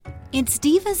It's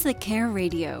Divas That Care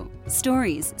Radio.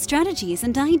 Stories, strategies,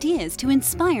 and ideas to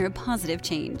inspire positive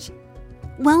change.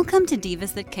 Welcome to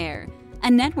Divas That Care,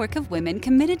 a network of women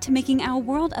committed to making our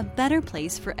world a better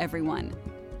place for everyone.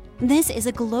 This is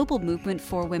a global movement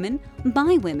for women,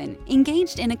 by women,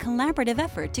 engaged in a collaborative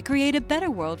effort to create a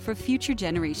better world for future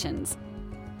generations.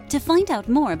 To find out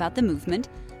more about the movement,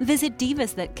 visit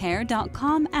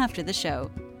divasthatcare.com after the show.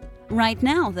 Right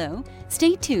now, though,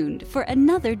 stay tuned for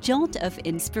another jolt of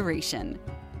inspiration.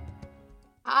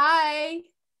 Hi,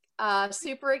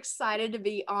 super excited to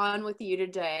be on with you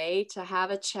today to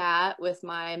have a chat with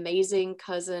my amazing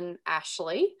cousin,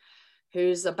 Ashley,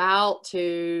 who's about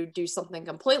to do something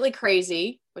completely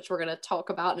crazy, which we're going to talk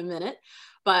about in a minute.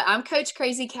 But I'm Coach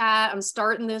Crazy Cat. I'm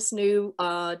starting this new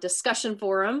discussion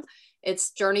forum.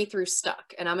 It's Journey Through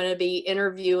Stuck, and I'm going to be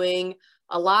interviewing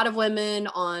a lot of women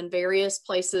on various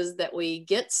places that we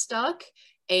get stuck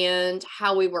and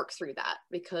how we work through that,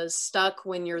 because stuck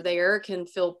when you're there can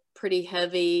feel pretty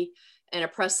heavy and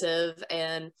oppressive.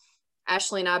 And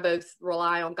Ashley and I both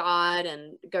rely on God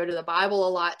and go to the Bible a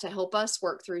lot to help us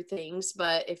work through things.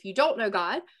 But if you don't know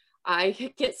God, I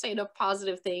can't say enough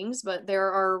positive things, but there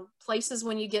are places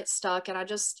when you get stuck. And I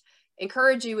just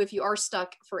encourage you, if you are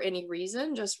stuck for any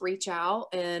reason, just reach out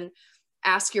and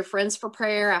ask your friends for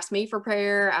prayer, ask me for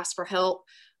prayer, ask for help.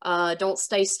 Don't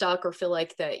stay stuck or feel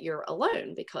like that you're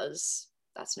alone, because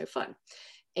that's no fun.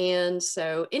 And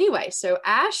so anyway, so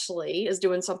Ashley is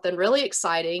doing something really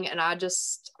exciting, and I'm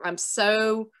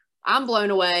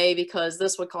blown away, because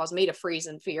this would cause me to freeze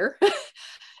in fear.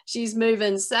 She's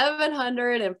moving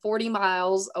 740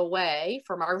 miles away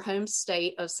from our home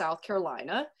state of South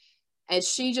Carolina, and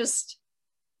she just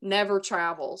never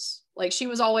travels. Like, she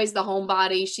was always the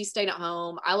homebody. She stayed at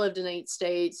home. I lived in 8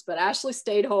 states, but Ashley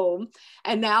stayed home.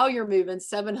 And now you're moving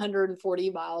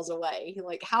 740 miles away.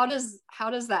 Like, how does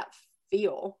that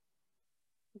feel?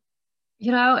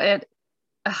 You know,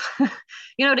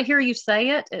 to hear you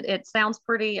say it sounds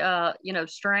pretty,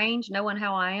 strange knowing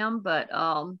how I am, but,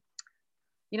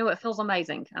 it feels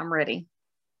amazing. I'm ready.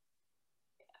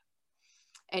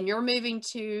 And you're moving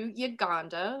to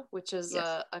Uganda, which is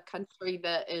Yes. a country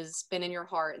that has been in your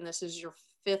heart. And this is your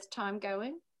 5th time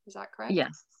going. Is that correct?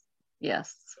 Yes. Yeah.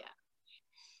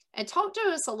 And talk to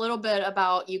us a little bit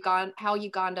about Uganda, how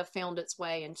Uganda found its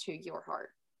way into your heart.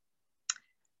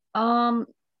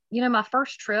 My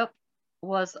first trip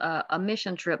was a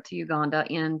mission trip to Uganda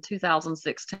in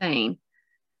 2016.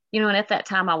 And at that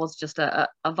time I was just a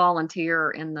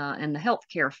volunteer in the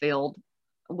healthcare field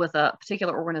with a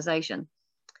particular organization.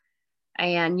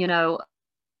 And, on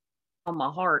my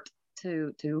heart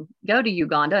to go to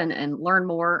Uganda and learn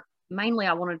more. Mainly,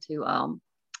 I wanted to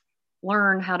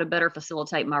learn how to better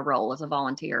facilitate my role as a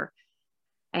volunteer.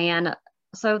 And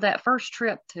so that first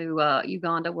trip to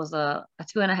Uganda was a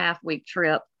 2.5-week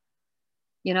trip,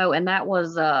 and that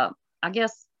was, I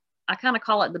guess, I kind of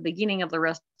call it the beginning of the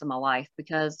rest of my life,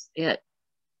 because it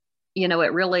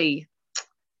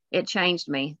changed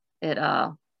me.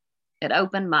 It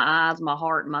opened my eyes, my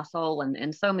heart, and my soul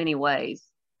in so many ways.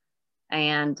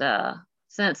 And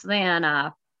since then,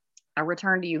 I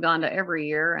return to Uganda every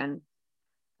year, and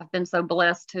I've been so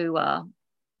blessed to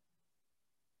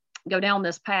go down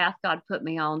this path God put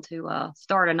me on to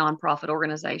start a nonprofit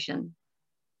organization.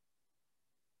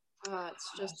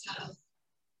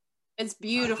 It's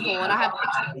beautiful. And I have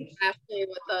pictures actually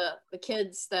with the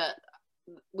kids that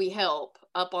we help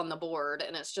up on the board,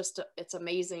 and it's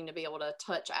amazing to be able to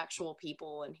touch actual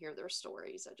people and hear their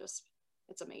stories.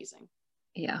 It's amazing.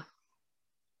 Yeah,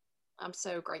 I'm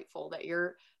so grateful that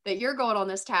you're going on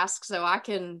this task so I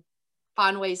can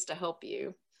find ways to help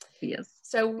you. Yes.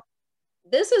 So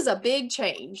this is a big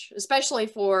change, especially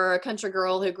for a country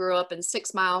girl who grew up in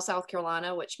 6 Mile, South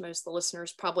Carolina, which most of the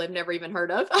listeners probably have never even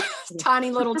heard of.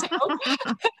 Tiny little town.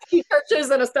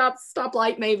 Churches and a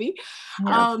stoplight maybe.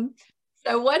 Yes.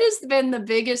 So what has been the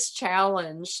biggest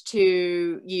challenge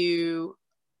to you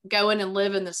going and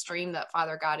live in the stream that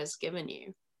Father God has given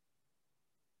you?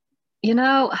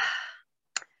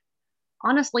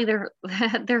 Honestly, there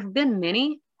have been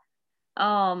many.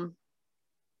 I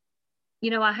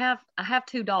have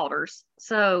 2 daughters.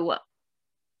 So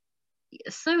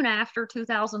soon after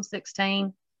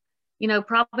 2016,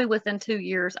 probably within 2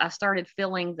 years, I started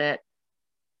feeling that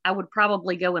I would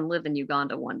probably go and live in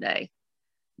Uganda one day.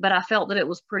 But I felt that it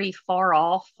was pretty far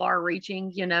off, far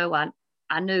reaching.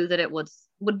 I knew that it would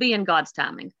be in God's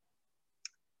timing.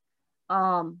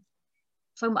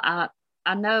 So I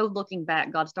know, looking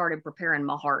back, God started preparing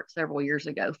my heart several years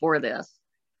ago for this,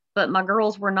 but my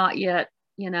girls were not yet,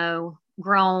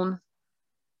 grown,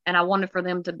 and I wanted for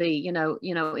them to be,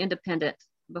 independent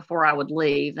before I would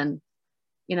leave. And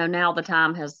now the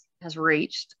time has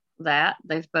reached that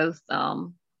they've both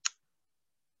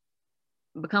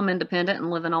become independent and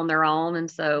living on their own.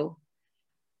 And so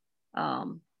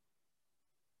God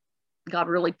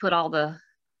really put all the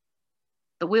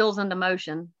wheels into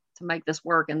motion to make this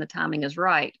work, and the timing is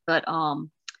right. But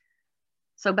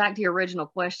so back to your original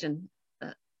question,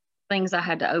 things I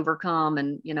had to overcome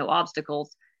and,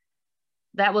 obstacles,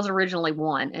 that was originally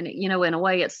one. And, in a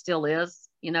way it still is,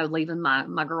 leaving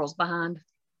my girls behind.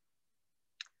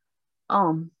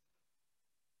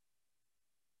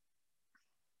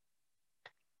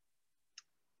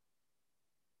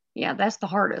 Yeah, that's the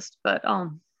hardest, but,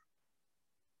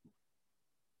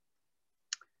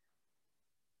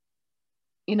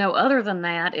 other than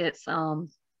that, it's,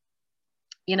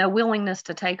 willingness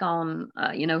to take on,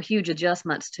 huge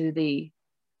adjustments to the,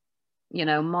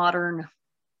 modern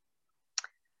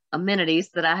amenities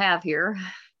that I have here,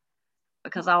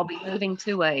 because I'll be moving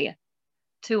to a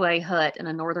hut in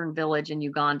a northern village in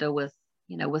Uganda with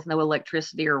no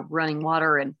electricity or running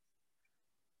water. And,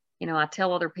 I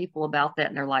tell other people about that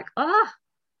and they're like, how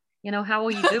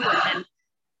will you do it? And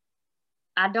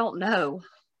I don't know.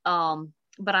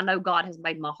 But I know God has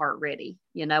made my heart ready.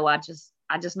 I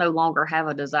just no longer have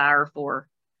a desire for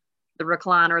the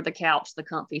recliner, the couch, the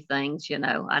comfy things.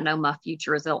 I know my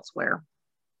future is elsewhere.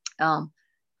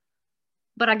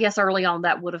 But I guess early on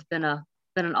that would have been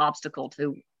an obstacle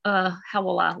to how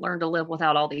will I learn to live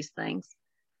without all these things?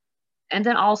 And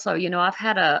then also, I've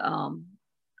had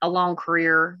a long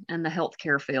career in the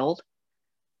healthcare field,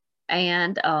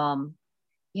 and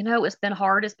it's been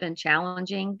hard. It's been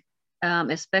challenging.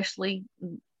 Especially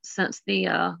since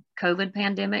the COVID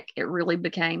pandemic, it really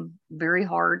became very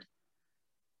hard,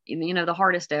 the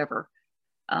hardest ever.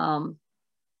 But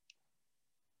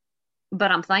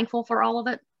I'm thankful for all of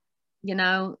it,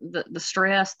 the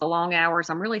stress, the long hours.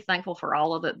 I'm really thankful for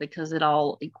all of it because it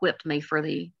all equipped me for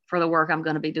the work I'm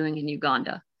going to be doing in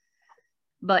Uganda.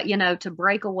 But, to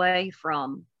break away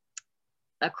from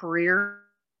a career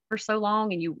for so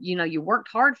long, and you worked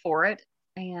hard for it,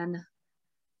 and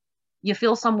you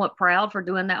feel somewhat proud for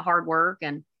doing that hard work,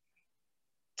 and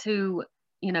to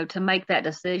make that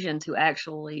decision to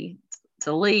actually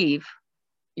to leave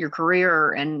your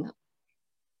career, and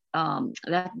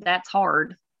that's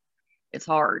hard. It's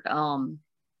hard. And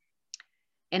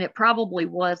it probably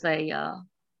was a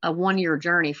 1-year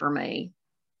journey for me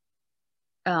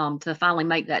to finally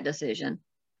make that decision.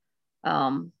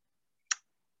 Yeah,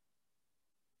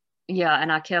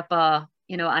 and I kept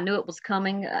I knew it was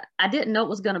coming. I didn't know it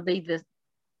was going to be this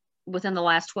within the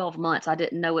last 12 months. I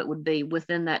didn't know it would be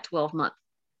within that 12-month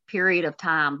period of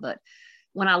time. But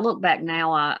when I look back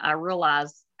now, I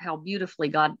realize how beautifully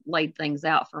God laid things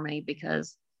out for me,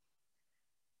 because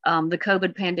the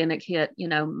COVID pandemic hit.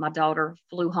 My daughter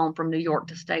flew home from New York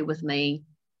to stay with me.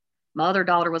 My other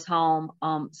daughter was home.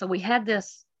 So we had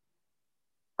this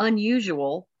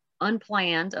unusual,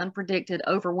 unplanned, unpredicted,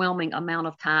 overwhelming amount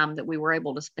of time that we were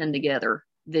able to spend together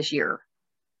this year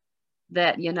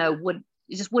that, it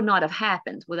just would not have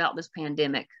happened without this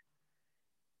pandemic.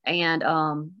 And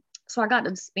so I got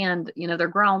to spend, they're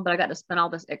grown, but I got to spend all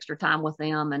this extra time with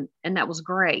them, and that was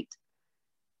great.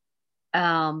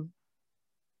 And,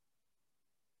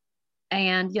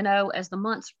 as the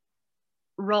months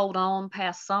rolled on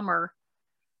past summer,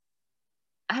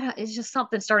 it's just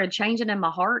something started changing in my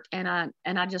heart. And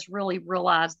I just really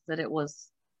realized that it was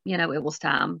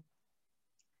time.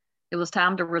 It was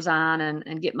time to resign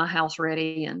and get my house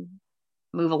ready and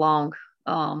move along.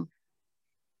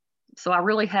 So I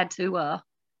really had to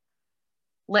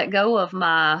let go of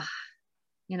my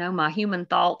human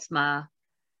thoughts, my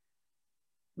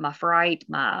fright,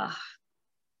 my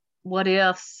what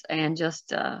ifs, and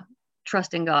just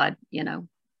trusting God, Yeah.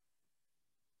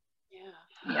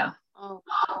 Yeah. Oh,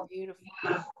 beautiful.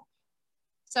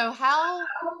 So how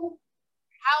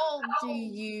do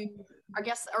you, I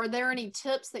guess, are there any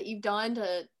tips that you've done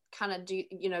to kind of do,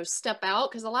 step out?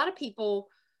 Because a lot of people,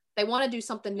 they want to do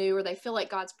something new, or they feel like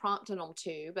God's prompting them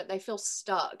to, but they feel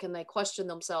stuck and they question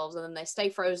themselves, and then they stay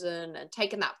frozen. And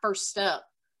taking that first step,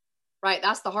 right?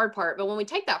 That's the hard part. But when we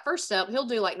take that first step, he'll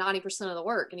do like 90% of the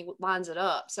work, and he lines it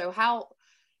up. So how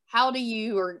do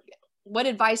you, or what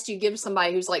advice do you give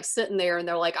somebody who's like sitting there and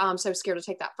they're like, oh, I'm so scared to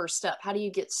take that first step? How do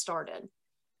you get started?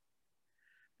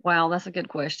 Wow, that's a good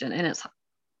question. And it's,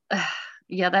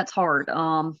 yeah, that's hard.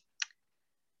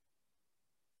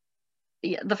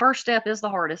 Yeah, the first step is the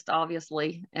hardest,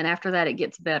 obviously. And after that, it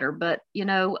gets better. But,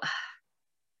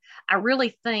 I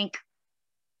really think,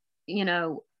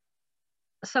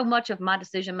 so much of my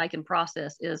decision-making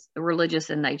process is religious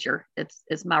in nature.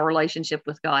 It's my relationship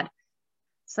with God.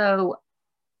 So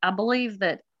I believe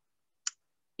that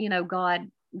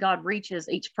God reaches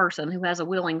each person who has a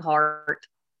willing heart,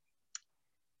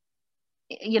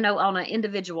 on an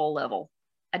individual level.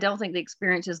 I don't think the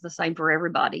experience is the same for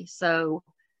everybody. So,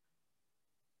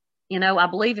 I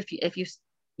believe if you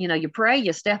you pray,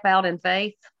 you step out in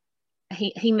faith,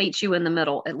 he meets you in the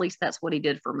middle. At least that's what he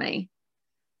did for me.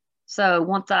 So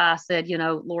once I said,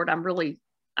 Lord, I'm ready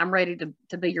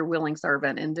to be your willing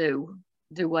servant and do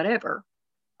whatever.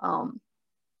 And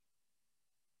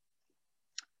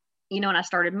I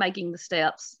started making the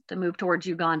steps to move towards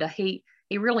Uganda. He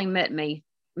really met me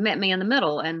in the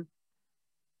middle. And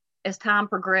as time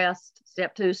progressed,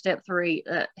 step 2, step 3,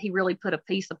 he really put a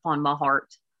peace upon my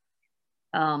heart.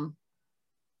 It's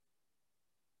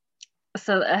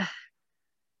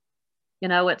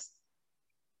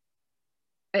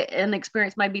an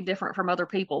experience may be different from other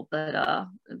people, but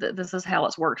this is how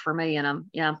it's worked for me. And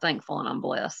I'm thankful and I'm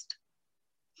blessed.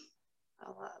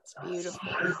 Oh, that's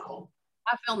beautiful.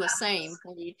 I feel the same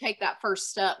when you take that first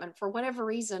step, and for whatever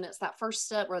reason, it's that first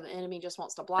step where the enemy just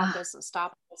wants to block us and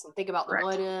stop us and think about the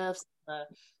what ifs.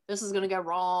 This is going to go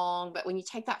wrong. But when you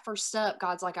take that first step,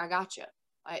 God's like, I got you.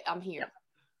 I'm here.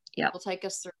 Yeah. We'll take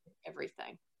us through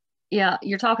everything. Yeah.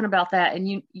 You're talking about that.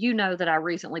 And you know that I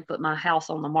recently put my house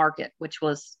on the market, which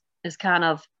is kind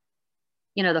of,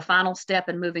 the final step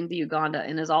in moving to Uganda,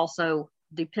 and is also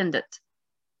dependent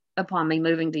upon me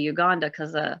moving to Uganda,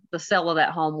 because the sale of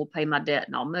that home will pay my debt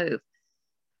and I'll move.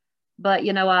 But,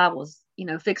 I was,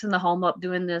 fixing the home up,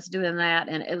 doing this, doing that.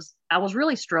 And I was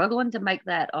really struggling to make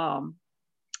that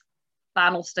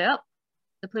final step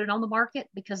to put it on the market,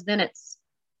 because then it's,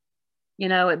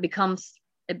 it becomes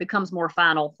more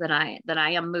final than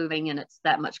I am moving, and it's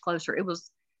that much closer. It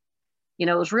was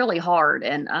really hard.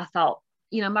 And I thought,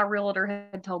 my realtor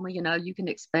had told me, you can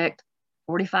expect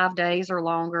 45 days or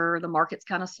longer. The market's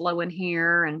kind of slow in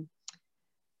here. And,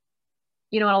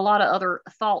 and a lot of other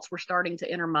thoughts were starting to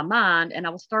enter my mind, and I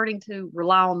was starting to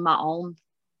rely on my own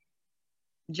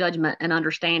judgment and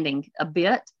understanding a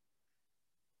bit.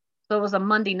 So it was a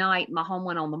Monday night, my home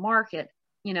went on the market,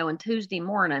 and Tuesday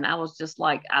morning, I was just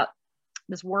like,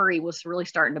 this worry was really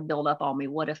starting to build up on me.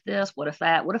 What if this? What if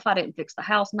that? What if I didn't fix the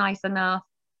house nice enough?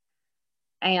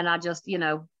 And I just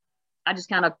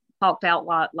kind of talked out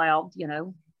loud,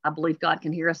 I believe God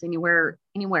can hear us anywhere,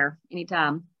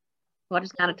 anytime. So I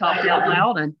just kind of talked out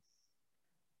loud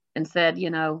and said,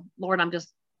 Lord,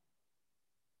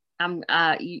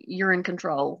 you're in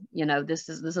control. This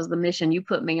is the mission you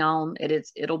put me on.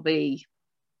 It'll be,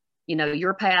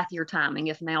 your path, your timing.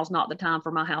 If now's not the time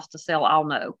for my house to sell, I'll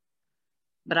know.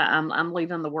 But I'm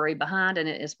leaving the worry behind, and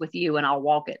it's with you, and I'll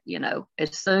walk it,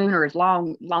 as soon or as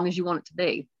long as you want it to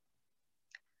be.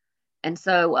 And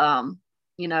so,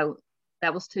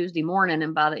 that was Tuesday morning.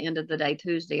 And by the end of the day,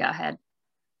 Tuesday, I had,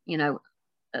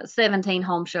 17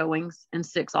 home showings and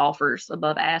 6 offers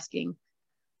above asking.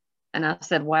 And I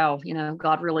said, wow,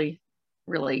 God really,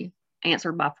 really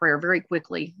answered my prayer very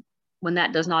quickly, when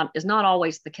that is not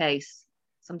always the case.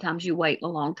 Sometimes you wait a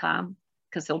long time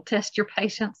because he'll test your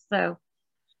patience. So,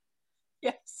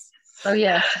 yes. So,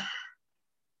 yes.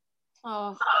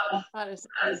 Oh, that is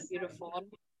so beautiful.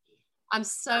 I'm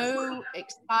so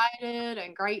excited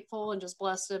and grateful and just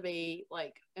blessed to be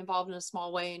involved in a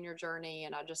small way in your journey.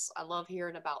 And I love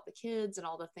hearing about the kids and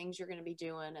all the things you're going to be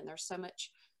doing. And there's so much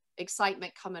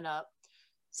excitement coming up.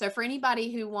 So for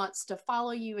anybody who wants to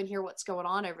follow you and hear what's going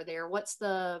on over there, what's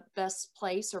the best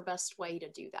place or best way to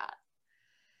do that?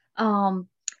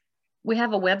 We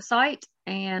have a website,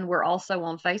 and we're also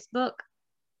on Facebook.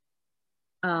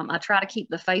 I try to keep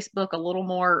the Facebook a little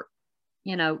more,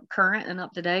 current and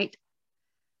up to date.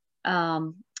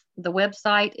 The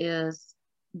website is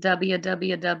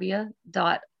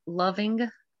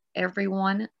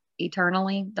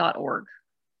www.lovingeveryone.eternally.org.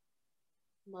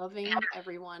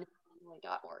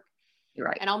 Lovingeveryone.eternally.org. You're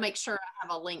right. And I'll make sure I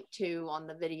have a link too on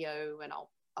the video, and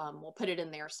we'll put it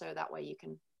in there so that way you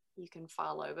can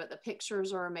follow. But the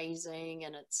pictures are amazing,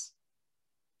 and it's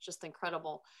just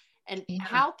incredible. And yeah.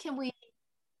 How can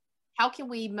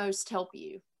we most help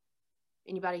you?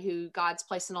 Anybody who God's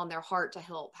placing on their heart to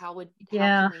help, how can we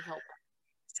help?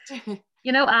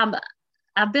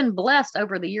 I've been blessed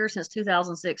over the years since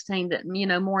 2016 that,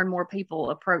 more and more people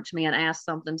approach me and ask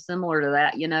something similar to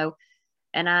that,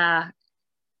 and I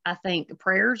think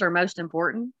prayers are most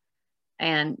important.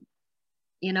 And,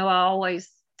 I always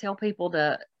tell people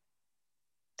to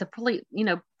please,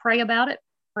 pray about it,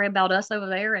 pray about us over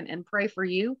there, and pray for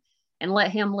you, and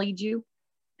let him lead you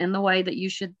in the way that you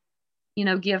should,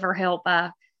 give or help.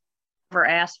 I never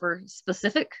ask for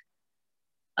specific,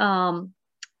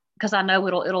 because I know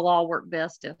it'll all work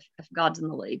best if God's in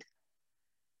the lead.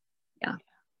 Yeah.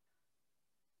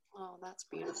 Oh, that's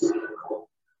beautiful. Well,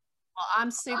 I'm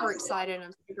super excited.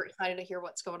 I'm super excited to hear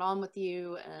what's going on with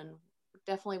you, and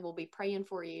definitely we'll be praying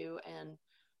for you. And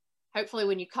hopefully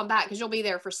when you come back, because you'll be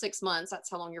there for 6 months,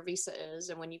 that's how long your visa is.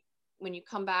 And when you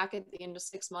come back at the end of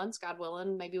 6 months, God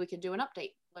willing, maybe we could do an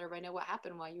update, let everybody know what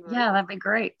happened while you were Yeah, that'd be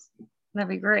great. That'd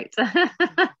be great.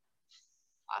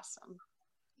 Awesome.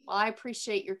 Well, I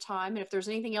appreciate your time. And if there's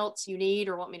anything else you need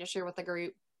or want me to share with the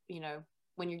group,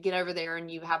 when you get over there and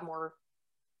you have more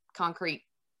concrete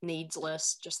needs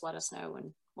list, just let us know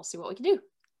and we'll see what we can do.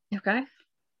 Okay.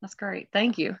 That's great.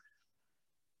 Thank you.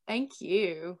 Thank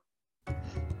you.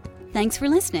 Thanks for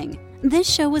listening. This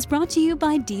show was brought to you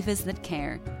by Divas That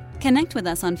Care. Connect with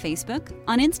us on Facebook,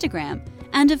 on Instagram,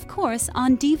 and of course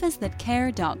on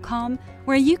divasthatcare.com,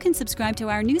 where you can subscribe to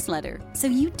our newsletter so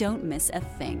you don't miss a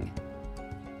thing.